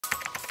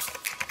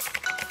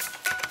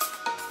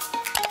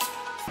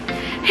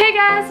Hey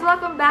guys!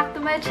 Welcome back to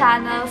my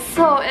channel.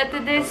 So, in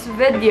today's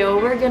video,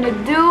 we're gonna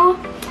do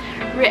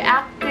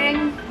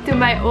reacting to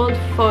my old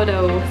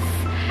photos.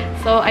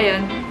 So,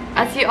 ayun.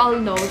 As you all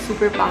know,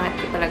 super pangit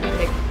ko talaga.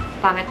 Like,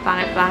 pangit.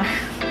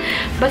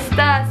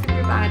 Basta,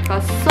 super pangit ko.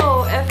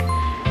 So, if...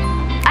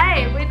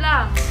 Ay! Wait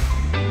lang!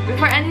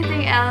 Before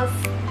anything else,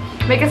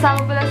 may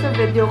kasama pala sa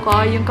video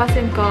ko, yung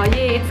cousin ko.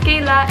 Yay! It's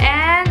Kayla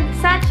and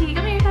Sachi.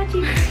 Come here, Sachi.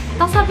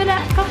 Tapos sabi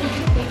na. Come.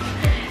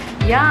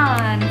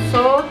 Yan.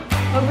 So,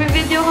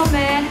 mag-video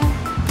kami.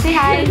 Say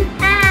hi!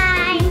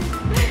 Hi!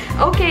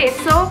 Okay,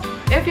 so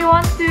if you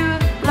want to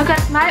look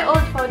at my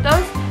old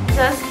photos,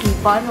 just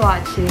keep on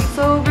watching.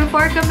 So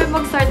before kami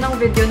mag-start ng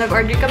video,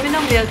 nag-order kami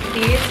ng milk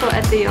tea. So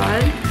ito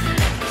yun.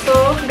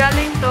 So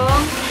galing to,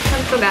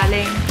 saan to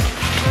galing?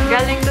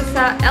 Galing to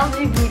sa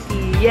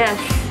LGBT. Yes!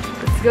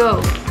 Let's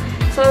go!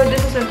 So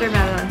this is winter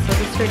melon. So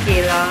this is for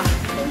Kayla.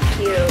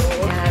 Thank you.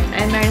 Yan.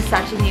 And meron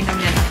Sachi ninong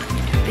niya na.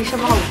 Hindi siya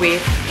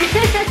maka-wave.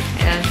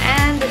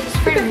 And this is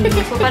for me.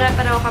 So,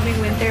 para-paraw kaming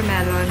winter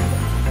melon.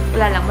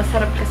 Wala lang.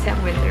 Masarap kasi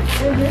ang winter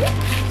melon.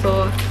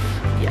 So,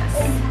 yes.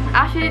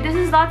 Actually, this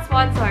is not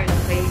sponsored.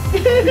 Okay?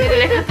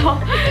 Binili ko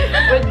to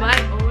with my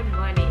own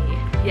money.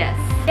 Yes.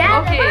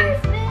 Okay.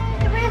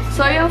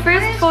 So, yung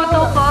first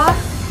photo ko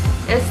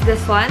is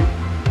this one.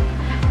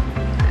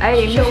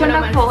 Ay, hindi siya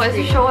nag-focus.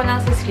 I-show ko lang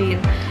sa screen.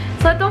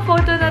 So, itong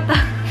photo na to.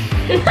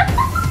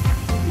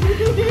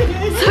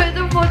 So,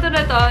 itong photo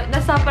na to,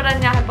 nasa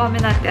Paranaque pa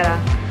kami natira.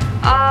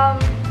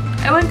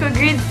 Ewan ko,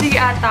 grade 3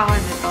 ata ako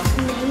nito.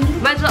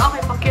 Medyo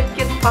okay pa,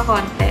 cute pa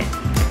konti.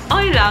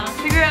 Okay lang,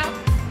 siguro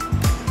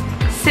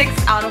 6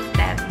 out of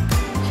 10.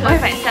 Okay,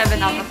 fine,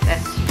 7 out of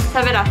 10.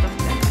 7 out of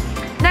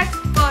 10.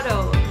 Next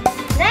photo!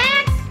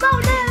 Next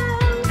photo!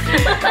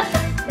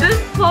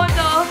 This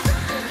photo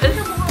is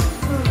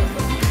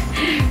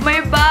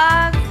may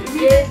bags.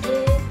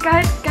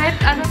 Kahit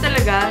ano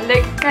talaga,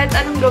 like, kahit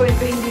anong gawin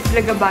ko, hindi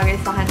talaga bagay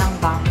sa akin ng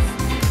bangs.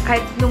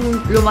 Kahit nung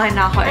lumaki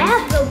na ako, I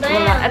have no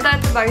bag.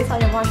 Ito bagay sa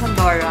akin, mukha siyang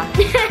Dora.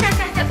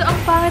 Ito, ang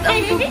pangit,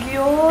 ang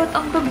dugyot.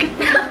 Ang dugyot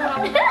na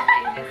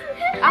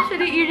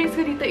Actually, earrings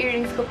ko dito,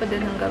 earrings ko pa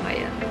din hanggang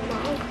ngayon.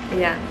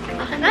 Ayan.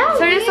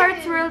 Sa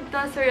Resorts World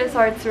to, sa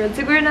Resorts World.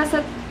 Siguro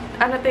nasa,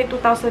 ano tayo,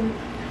 2009?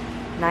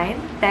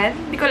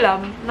 10? Hindi ko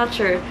alam. Not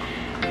sure.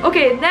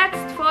 Okay,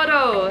 next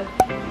photo.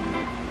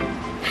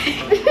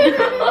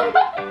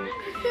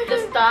 The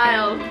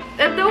style.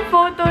 Itong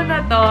photo na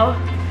to,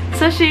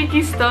 sa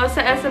Shakey's to, sa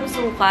SM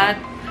Sukat.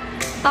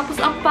 Tapos,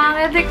 ang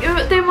pangit. Like,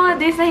 ito yung mga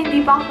days na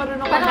hindi pa ako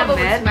marunong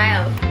mag-damit.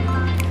 Smile.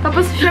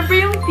 Tapos,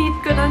 syempre yung teeth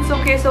ko nun,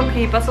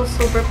 sungki-sungki pa. So,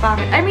 super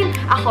pangit. I mean,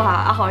 ako.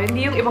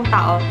 Hindi yung ibang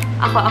tao.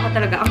 Ako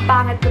talaga. Ang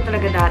pangit ko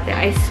talaga dati.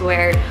 I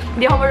swear.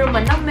 Hindi ako marunong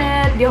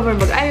manamit. Hindi ako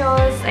marunong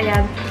mag-ayos.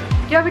 Ayan.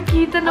 Grabe,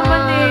 kita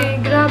naman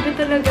eh. Grabe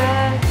talaga.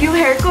 Yung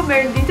hair ko,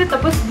 meron dito.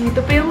 Tapos,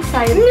 dito pa yung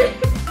side.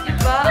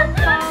 Diba? Ang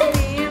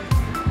pangit.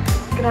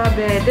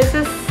 Grabe. This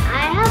is...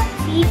 I have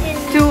teeth in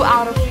 2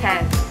 out of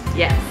 10.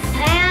 Yes.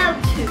 I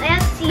have teeth.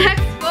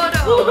 Next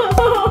photo!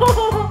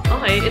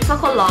 Okay, it's a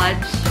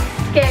collage.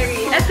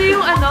 Scary. Ito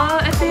yung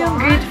ito yung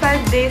grade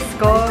 5 days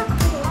ko.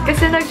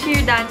 Kasi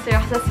nag-cheer dancer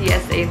ako sa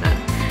CSA nun.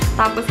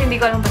 Tapos hindi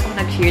ko alam ba't ako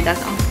nag-cheer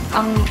dance.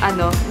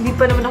 Hindi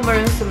pa naman ako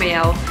marunong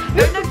sumayaw.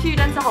 Pero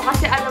nag-cheer dance ako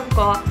kasi alam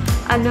ko,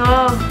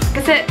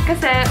 kasi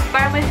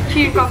parang may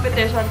cheer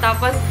competition.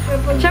 Tapos,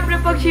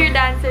 syempre pag cheer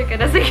dancer ka,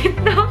 nasa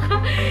gitna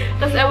ka.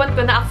 Tapos ewan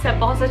ko, na-accept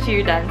ako sa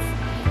cheer dance.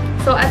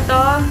 So, ito,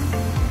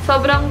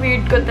 sobrang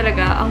weird ko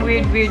talaga. Ang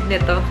weird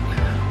nito.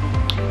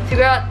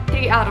 Siguro,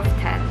 3 out of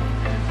 10.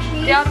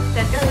 3 out of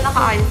 10 kasi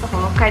nakaayos ako.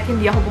 Kahit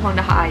hindi ako mukhang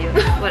nakaayos.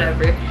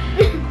 Whatever.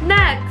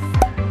 Next!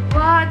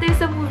 Wow, ito yung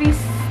sa movie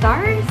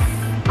Stars?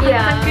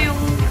 Yeah. Nakita ko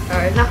yung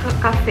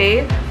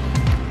naka-cafe.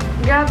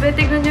 Grabe,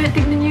 tignan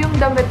nyo yung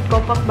damit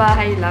ko, pang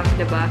bahay lang,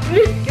 diba?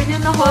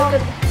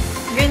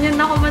 Ganyan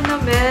ako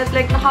manamit.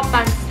 Like,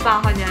 naka-pants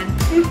pa ako niyan.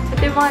 At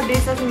yung mga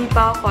days na hindi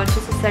pa ako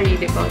conscious sa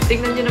sarili ko.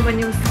 Tignan nyo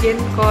naman yung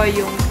skin ko,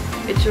 yung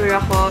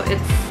itsura ko.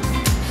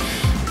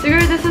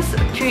 Siguro this is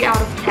 3 out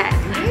of 10.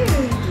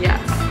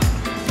 Yes.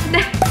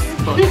 Next.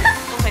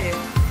 Okay.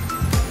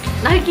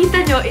 Nakikita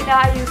nyo,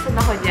 inaayusan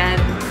ako niyan.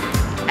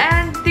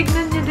 And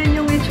tignan nyo din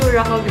yung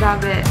itsura ko,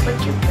 grabe. But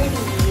you're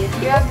pretty.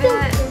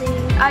 Grabe.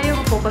 Ayaw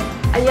mo focus.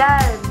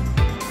 Ayan.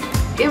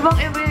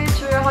 Ibang-iba yung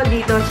itsura ko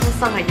dito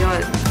sa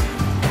ngayon.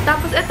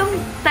 Tapos, itong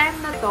time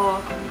na to,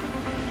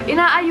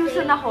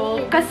 inaayusan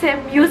ako kasi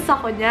muse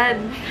ako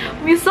niyan.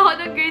 Muse ako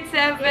ng grade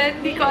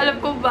 7. Hindi ko alam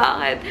kung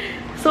bakit.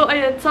 So,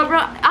 ayun.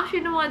 Sobrang,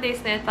 actually, noong mga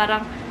days na yun,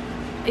 parang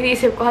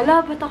iniisip ko,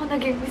 hala, ba't ako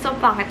naging muse? Ang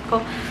pangit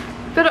ko.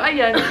 Pero,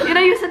 ayan.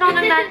 Inaayusan ako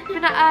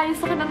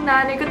pinaayos ako ng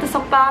nanay ko, tapos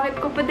ang pangit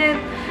ko pa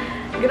din.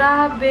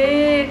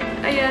 Grabe.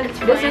 Ayan.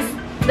 This is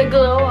the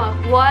glow up.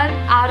 1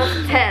 out of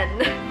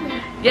 10.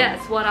 Yes,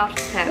 1 out of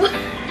 10.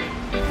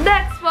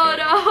 Next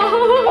photo!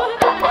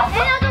 10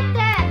 out of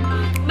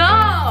 10! No!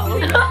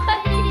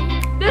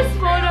 This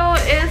photo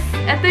is,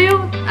 ito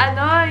yung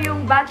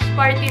batch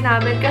party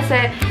namin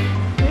kasi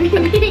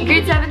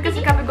grade 7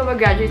 kasi kami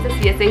gumag-graduate sa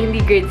CSA,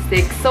 hindi grade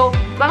 6. So,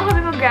 bago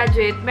kami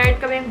mag-graduate,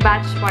 meron kami yung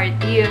batch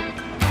party.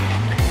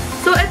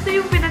 So, ito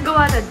yung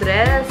pinagawa na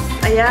dress.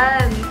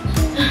 Ayan.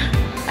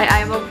 Ay,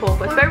 ayaw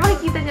mag-focus. Pero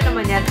makikita niyo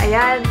naman yan.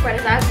 Ayan. Para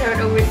sa akin,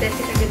 over 10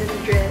 kasi ang ganda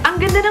ng dress. Ang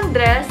ganda ng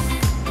dress.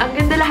 Ang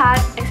ganda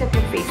lahat, except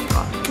yung face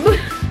ko.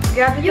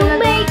 Grabe Yung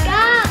talaga.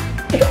 makeup!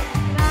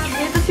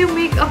 Grabe. Tapos yung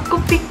makeup ko,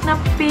 pink na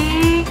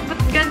pink.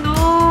 Ba't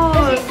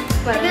ganun?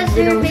 Parang Because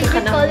your binawsa ka favorite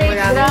ng color is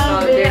maraming Grabe.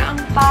 powder. Ang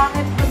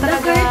pangit ko The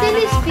talaga. curtain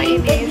is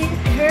pink Nakakainis. and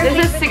her This is,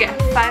 favorite sige,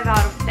 color. 5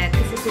 out of 10.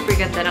 Kasi super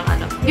ganda ng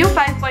ano. Yung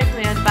 5 points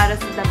na yun para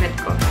sa damit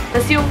ko.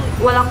 Tapos yung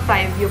walang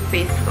 5, yung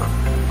face ko.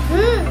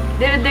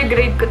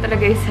 Dine-degrade ko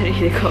talaga yung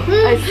sarili ko.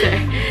 I swear.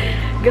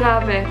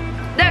 Grabe.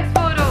 Next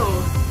photo!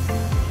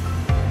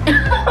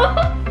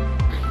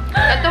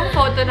 Itong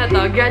photo na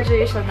to,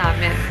 graduation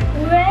namin.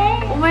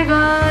 Oh my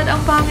God!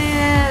 Ang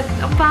pangit!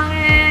 Ang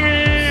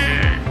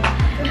pangit!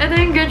 Ito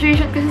yung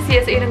graduation ko sa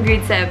CSA ng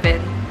grade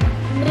 7.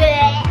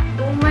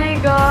 Oh my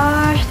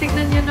gosh!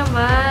 Tignan nyo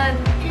naman!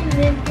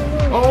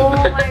 Oh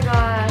my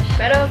gosh!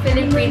 Pero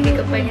feeling pretty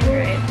ka pa niyan,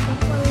 right?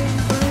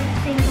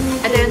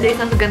 Ito yung days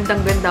na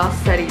gandang-ganda ako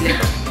sa sarili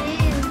ko.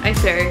 I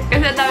swear.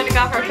 Kasi ang tawag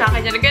nagka-crush sa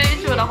akin yan. Ganyan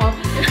yung tsura ko.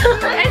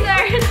 I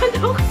swear.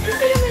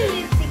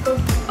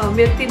 Oh,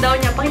 milk tea daw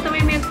niya. Pakita mo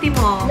yung milk tea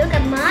mo. Look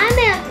at my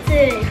milk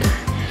tea.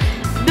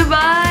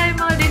 Diba? Yung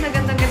mga days na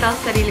gandang-ganda ako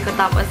sa sarili ko.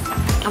 Tapos,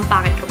 ang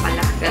pangit ko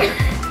pala.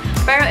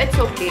 Pero it's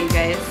okay,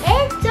 guys.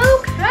 It's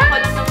okay.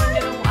 Wala naman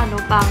yung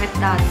pangit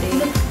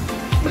dati.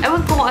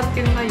 Ewan ko kung at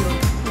yung ngayon.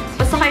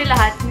 Basta kayo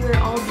lahat, you're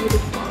all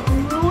beautiful.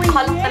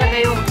 Kalang talaga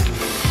yung...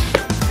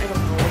 I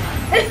don't know.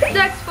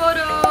 Next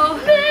photo!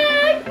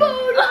 Next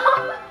photo!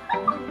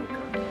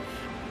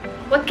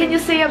 What can you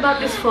say about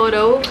this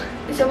photo?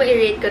 Gusto mo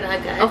i-rate ko na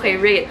agad? Okay,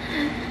 rate.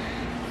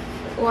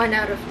 1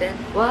 out of 10.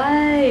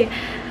 Why?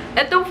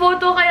 Etong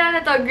photo kaya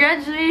na to,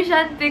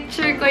 graduation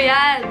picture ko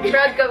yan.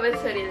 Proud ka ba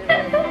sa sarili mo?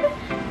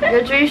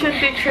 Graduation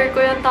picture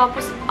ko yan,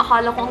 tapos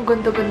akala ko ang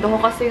ganda-ganda ko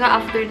kasi nga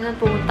after nun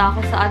pumunta ako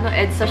sa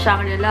EDSA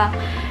Shangri-La.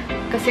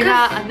 Kasi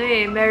nga,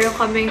 meron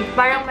kaming,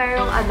 parang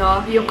merong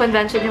yung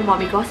convention yung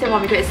mommy ko. Kasi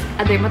mommy ko is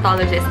a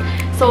dermatologist.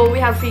 So,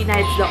 we have free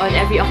nights doon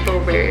every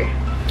October.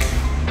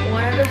 1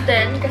 out of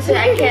 10 kasi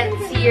I can't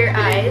see your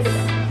eyes.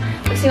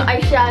 Kasi yung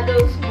eyeshadow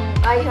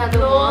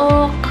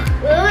mo.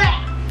 Look!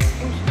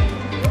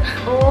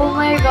 Oh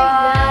my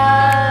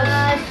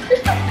gosh!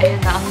 Ayun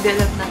na, ang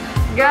dilat na.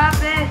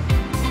 Grabe!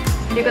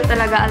 Hindi ko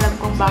talaga alam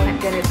kung bakit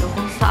ganito.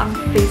 Kung saang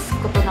face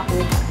ko to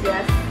nakuha.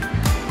 Yes.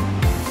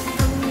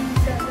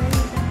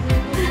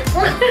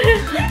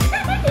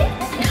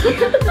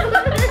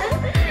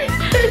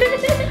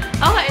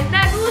 Okay,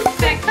 next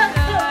picture!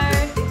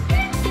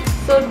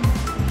 So,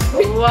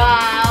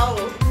 Wow!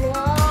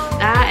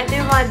 ito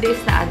yung mga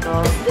days na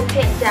The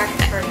pink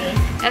jacket for me.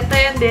 Ito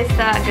yung days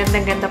na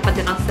gandang-ganda pa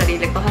din ang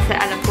sarili ko kasi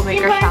alam ko may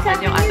crush sa akin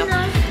yung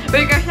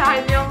may crush sa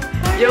akin yung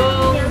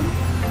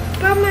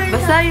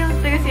basta yung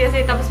taga-CSA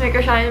tapos may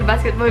crush sa akin yung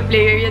basketball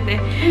player yun eh.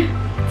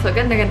 So,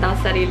 ganda-ganda ang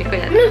sarili ko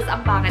yan. Tapos,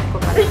 ang pangit ko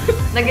pala.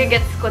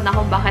 Nagigets ko na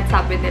kung bakit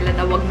sabi nila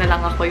na wag na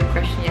lang ako yung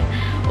crush niya.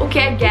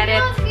 Okay, I get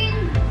it.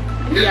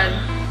 Yan.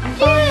 Ang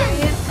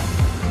pangit.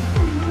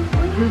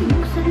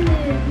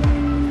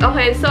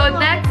 Okay, so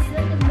next.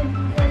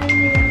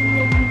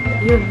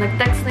 Yun,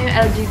 nag-text na yung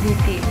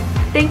LGBT.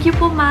 Thank you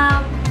po,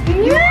 ma'am.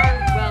 You are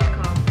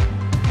welcome.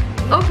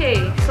 Okay,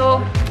 so,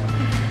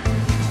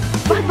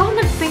 bakit ba ako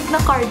nag-pink na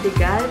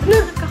cardigan?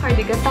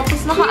 Nagka-cardigan,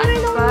 tapos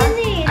naka-ano pa?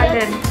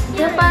 Alin?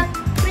 Dapat,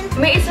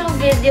 may isang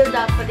video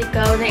dapat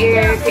ikaw na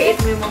i-recreate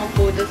mo yung mga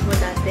photos mo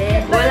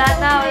dati. Wala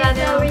na.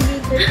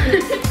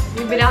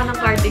 Bibili ako ng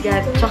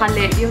cardigan, tsaka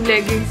yung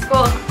leggings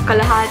ko,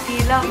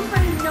 kalahati lang.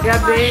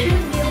 Grabe.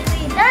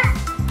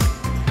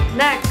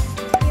 Next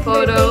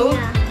photo.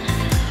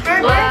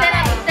 1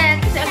 out of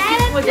 10 kasi ang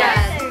cute mo dyan.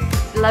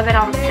 11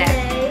 out of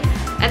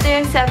 10. Ito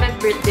yung 7th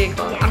birthday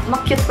ko. Ang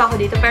cute pa ako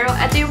dito. Pero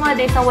ito yung mga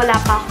days na wala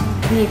pa akong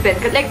ngipin.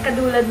 Like,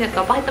 kadulad nito.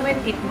 Pakita mo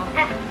yung teeth mo.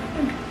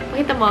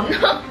 Pakita mo.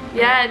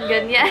 Yan,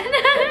 ganyan. I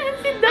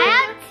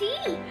have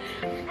teeth.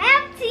 I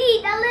have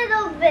teeth a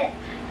little bit.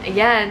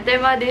 Ayan. Ito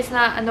yung mga days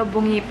na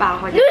bungi pa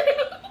ako dito.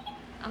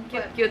 Ang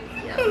cute-cute.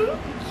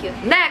 Cute.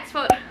 Next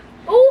photo.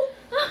 Oh,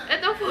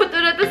 Itong photo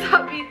na to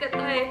sa Cavite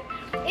to eh.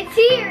 it's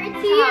here. It's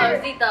here.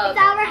 house, dito.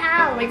 It's our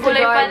house. May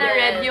kulay pa na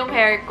red yung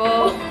hair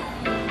ko.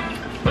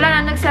 Wala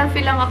na,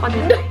 nag-selfie lang ako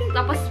dito.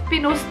 Tapos,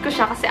 pinost ko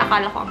siya kasi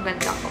akala ko ang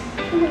ganda ko.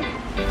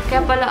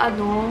 Kaya pala,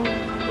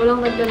 walang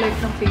nag-like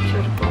ng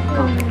picture ko.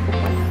 Ang ko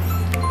pala.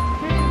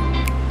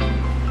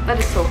 But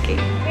it's okay.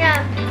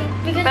 Yeah.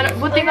 Because Pero,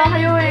 buti nga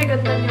kayo eh.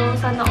 Ganda nyo.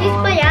 Sana It's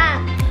all.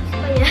 payat.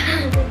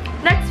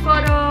 Next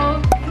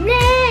photo.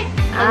 Next.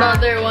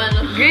 Another one.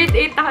 Grade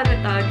 8 ako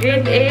nito.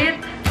 Grade 8.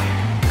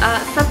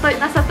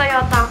 Nasa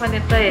Toyota ako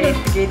nito eh.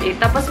 Grade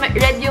 8. Tapos, may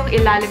red yung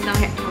ilalim ng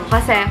hair ko.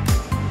 Kasi,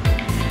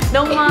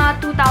 noong mga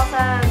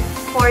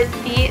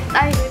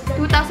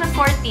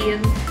 2014,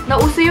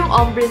 nauso yung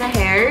ombre na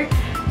hair.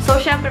 So,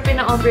 syempre,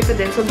 pina-ombre ko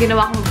din. So,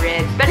 ginawa kong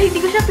red. Pero hindi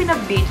ko siya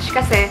pina-bleach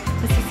kasi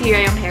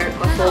masisira yung hair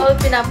ko. So, All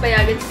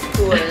pinapayagan sa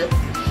school.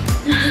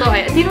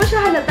 ayun. Hindi mo siya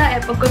halata eh.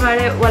 Pag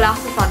kunwari wala ako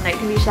sa sunlight,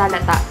 hindi siya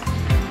halata.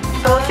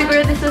 So,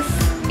 siguro this is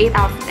 8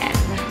 out of 10.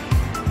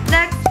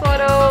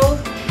 photo.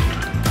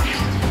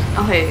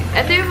 Okay.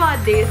 Ito yung mga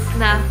days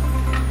na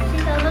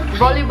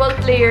volleyball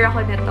player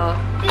ako nito.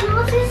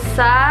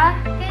 Sa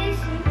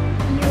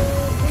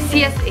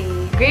CSA.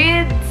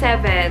 Grade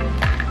 7.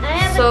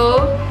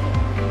 So,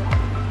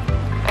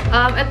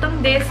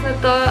 itong days na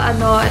to,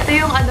 ito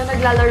yung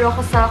naglalaro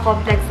ko sa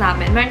complex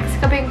namin. Meron kasi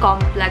kami yung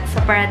complex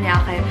sa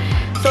Paranaque.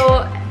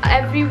 So,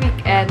 every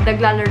weekend,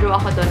 naglalaro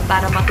ako doon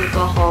para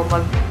matuto ako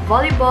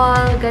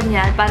mag-volleyball,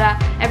 ganyan.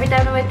 Para every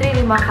time na may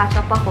training, makakatch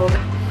up ako.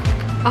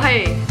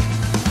 Okay.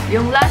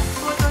 Yung last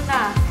photo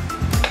na.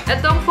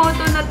 Itong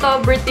photo na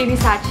to, birthday ni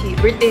Sachi.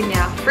 Birthday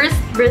niya. First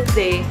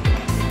birthday.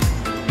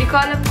 Di ko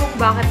alam kung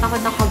bakit ako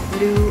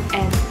naka-blue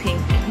and pink.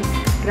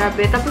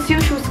 Grabe. Tapos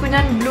yung shoes ko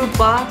niyan, blue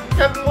pa.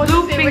 Sabi mo,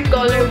 blue, favorite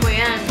color mo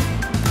yan.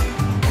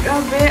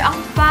 Grabe, ang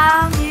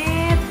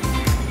pangit.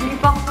 Hindi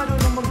pa ako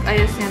marunong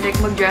mag-ayos niya, like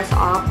mag-dress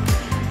up.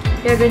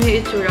 Kaya ganyan yung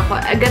itsura ko.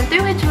 Ganito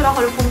yung itsura ko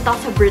nung pumunta ako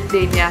sa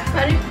birthday niya.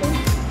 Parang po.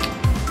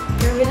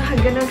 Grabe,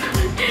 nakaganon.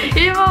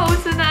 Yun yung mga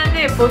uso na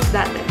post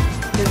dati.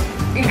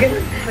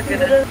 Ganun.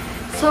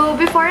 So,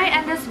 before I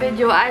end this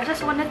video, I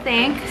just want to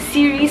thank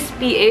Series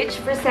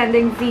PH for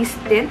sending these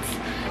tints.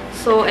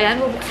 So,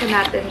 ayan, bubuksan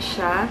natin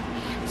siya.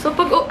 So,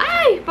 pag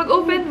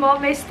open mo,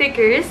 may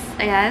stickers.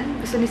 Ayan,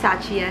 gusto ni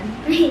Sachi yan.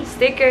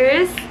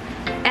 Stickers.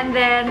 And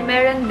then,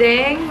 meron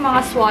ding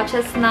mga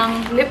swatches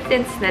ng lip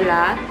tints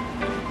nila.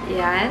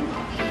 Ayan.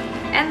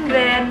 And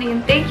then,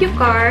 yung thank you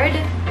card.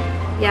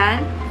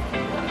 Ayan.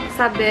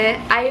 Sabi,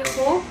 I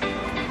hope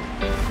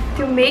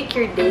to make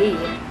your day.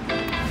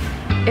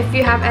 If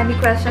you have any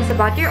questions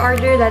about your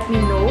order, let me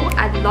know.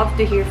 I'd love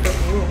to hear from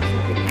you.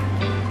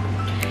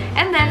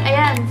 And then,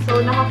 ayan.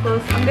 So, naka-close.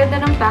 Ang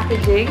ganda ng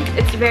packaging.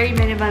 It's very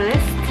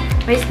minimalist.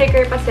 May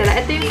sticker pa sila.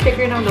 Ito yung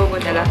sticker ng logo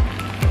nila.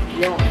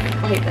 Yung,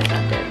 pakita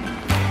natin.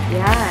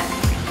 Ayan.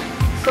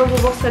 So,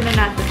 bubuksan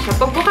na natin siya.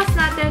 Pagbukas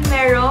natin,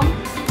 merong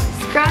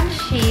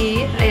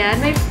scrunchie. Ayan.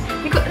 May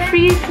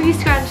free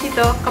scrunchie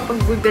to kapag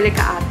bibili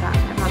ka ata.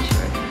 I'm not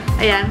sure.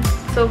 Ayan.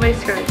 So, may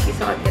scrunchie.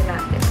 So, atin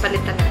natin.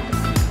 Palitan natin.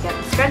 Yan,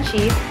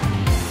 scrunchie.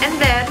 And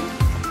then,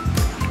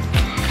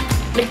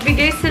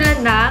 nagbigay sila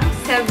ng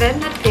 7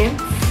 na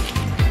tints.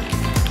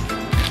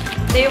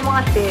 Ito yung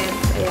mga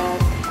tints. Ayan.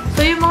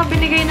 So, yung mga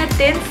binigay na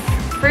tints,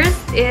 first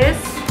is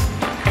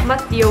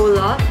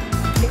Matiola.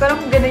 Hindi ko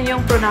alam kung ganun yung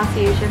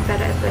pronunciation,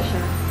 pero ito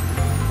siya.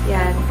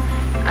 Yan.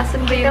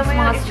 Asan ba yung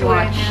mga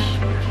swatch?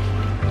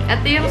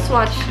 Ito yung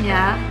swatch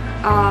niya.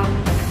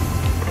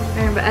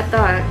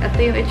 Ito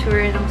yung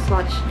itsura ng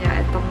swatch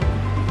niya.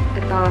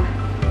 Ito.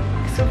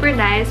 Super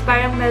nice.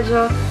 Parang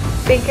medyo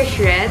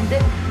pinkish red.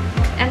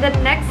 And then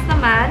next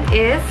naman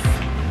is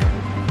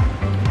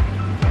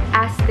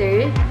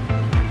Aster.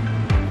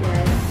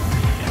 Yan.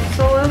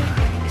 So,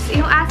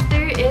 yung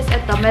Aster is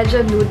ito.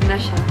 Medyo nude na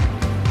siya.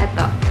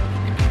 Ito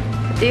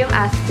yung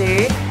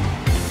Aster.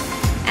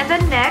 And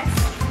then next,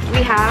 we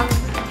have,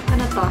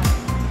 ano to?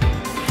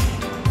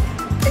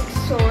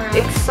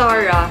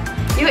 Ixora.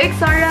 Yung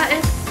Ixora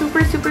is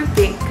super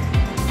pink.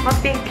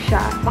 Ma-pink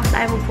siya. Bakit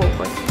tayo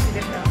mag-focus?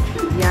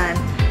 Yan.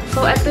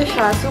 So, ito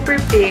siya. Super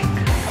pink.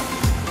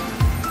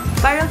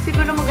 Parang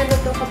siguro maganda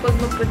to kapag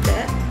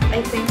maputi.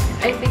 I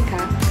think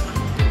ha.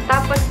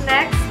 Tapos,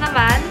 next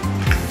naman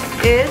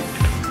is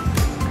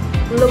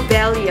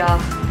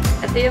Lobelia.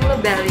 Ito yung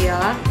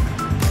Lobelia.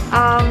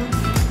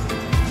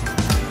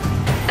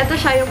 Ito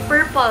siya, yung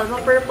purple.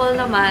 Ma-purple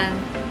naman.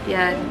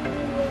 Yan.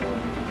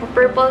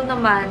 Ma-purple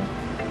naman.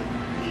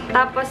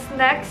 Tapos,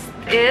 next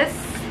is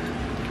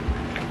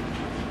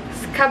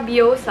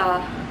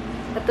Scabiosa.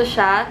 Ito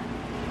siya.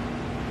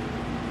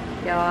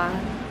 Yan.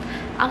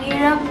 Ang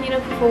hirap, hindi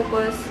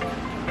nag-focus.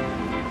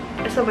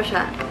 Ito ba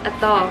siya?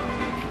 Ito.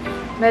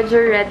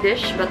 Medyo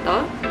reddish ba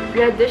to?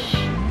 Reddish,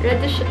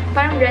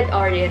 parang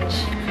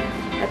red-orange.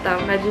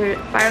 Ito,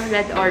 medyo parang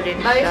red-orange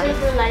siya.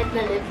 Super light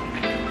na lip.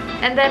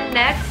 And then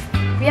next,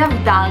 we have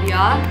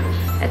Dahlia.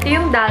 Ito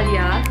yung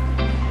Dahlia.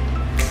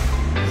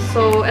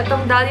 So,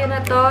 itong Dahlia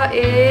na to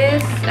is,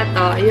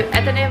 ito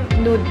na yung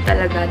nude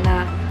talaga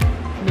na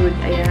nude.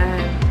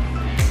 Ayan.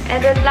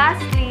 And then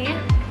lastly,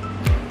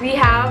 we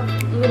have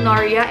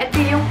Lunaria. Ito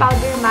yung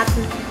powder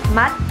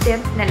matte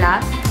tint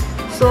nila.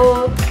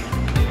 So,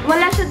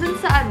 wala siya dun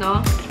sa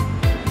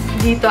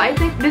dito. I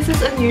think this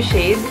is a new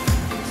shade.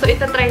 So,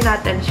 itatry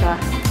natin siya.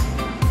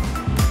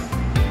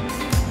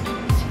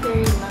 It's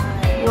very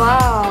nice.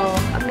 Wow!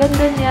 Ang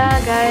ganda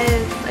niya,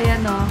 guys.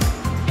 Ayan o.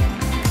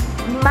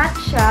 Matte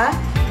siya.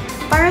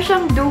 Para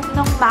siyang dupe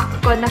ng MAC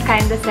ko na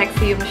kinda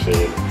sexy yung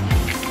shade.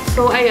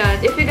 So, ayun.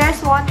 If you guys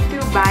want to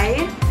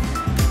buy,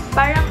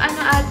 parang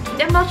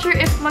I'm not sure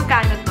if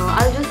magkano to.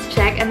 I'll just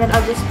check and then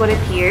I'll just put it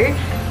here.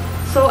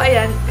 So,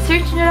 ayan.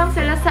 Search nyo lang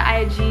sila sa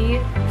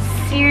IG.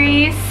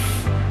 Series.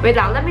 Wait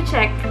lang, let me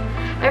check.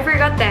 I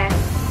forgot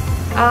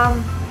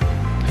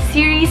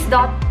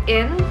series.in.ph.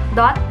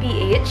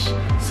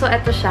 So,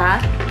 eto siya.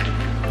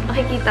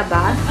 Nakikita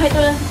ba? Ito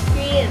lang sa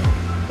screen.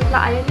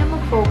 Ayaw niya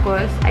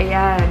mag-focus.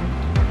 Ayan.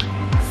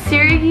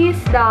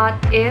 Series.in.ph.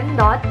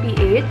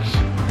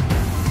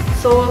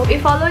 So,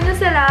 i-follow nyo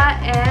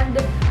sila and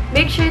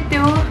make sure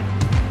to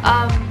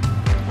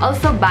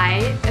also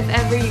buy if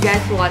ever you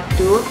guys want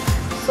to.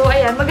 So,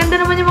 ayan.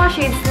 Maganda naman yung mga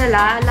shades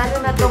nila. Lalo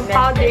na tong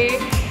powder.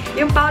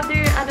 Yung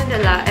powder, ano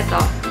nila,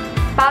 ito.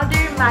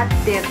 Powder matte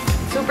tint.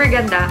 Super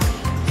ganda.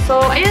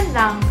 So, ayan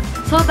lang.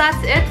 So,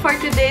 that's it for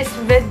today's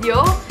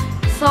video.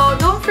 So,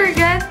 don't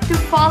forget to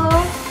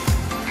follow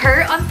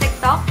her on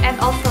TikTok and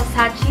also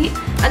Sachi.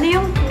 Ano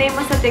yung name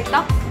mo sa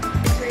TikTok?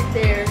 It's right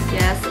there.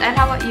 Yes. And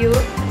how about you?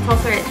 It's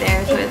also right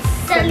there. So, it's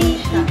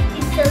Salisha.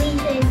 It's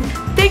Salisha.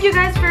 Thank you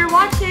guys for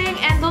watching,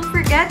 and don't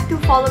forget to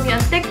follow me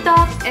on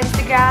TikTok,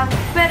 Instagram,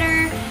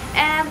 Twitter,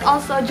 and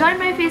also join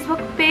my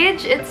Facebook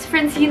page. It's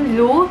Francine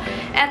Lu.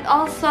 And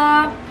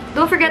also,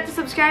 don't forget to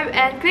subscribe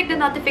and click the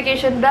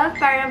notification bell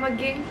para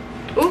maging...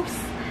 Oops!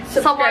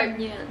 Subscribe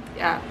niyan.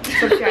 Yeah,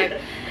 subscribe.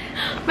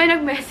 May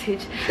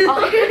nag-message.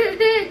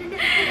 Okay.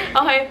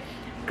 Okay.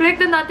 Click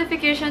the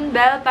notification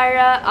bell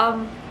para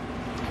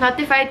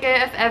notified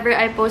kayo if ever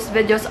I post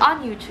videos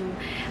on YouTube.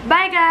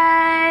 Bye,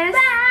 guys!